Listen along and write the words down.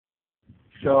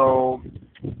So,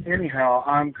 anyhow,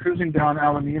 I'm cruising down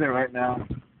Alameda right now.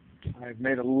 I've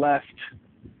made a left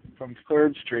from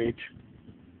 3rd Street,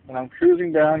 and I'm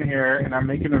cruising down here, and I'm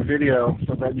making a video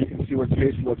so that you can see what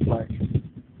Pace looks like.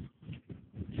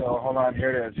 So, hold on,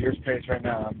 here it is. Here's Pace right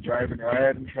now. I'm driving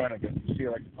right in front of it. You see,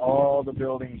 like, all the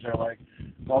buildings are, like,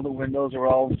 all the windows are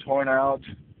all torn out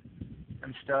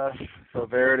and stuff. So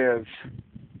there it is.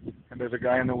 And there's a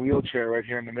guy in a wheelchair right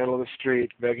here in the middle of the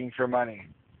street begging for money.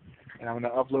 And I'm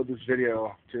going to upload this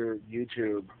video to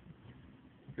YouTube.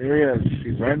 There he is.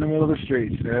 He's right in the middle of the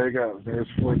street. There he goes. There's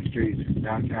 4th Street,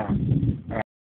 downtown.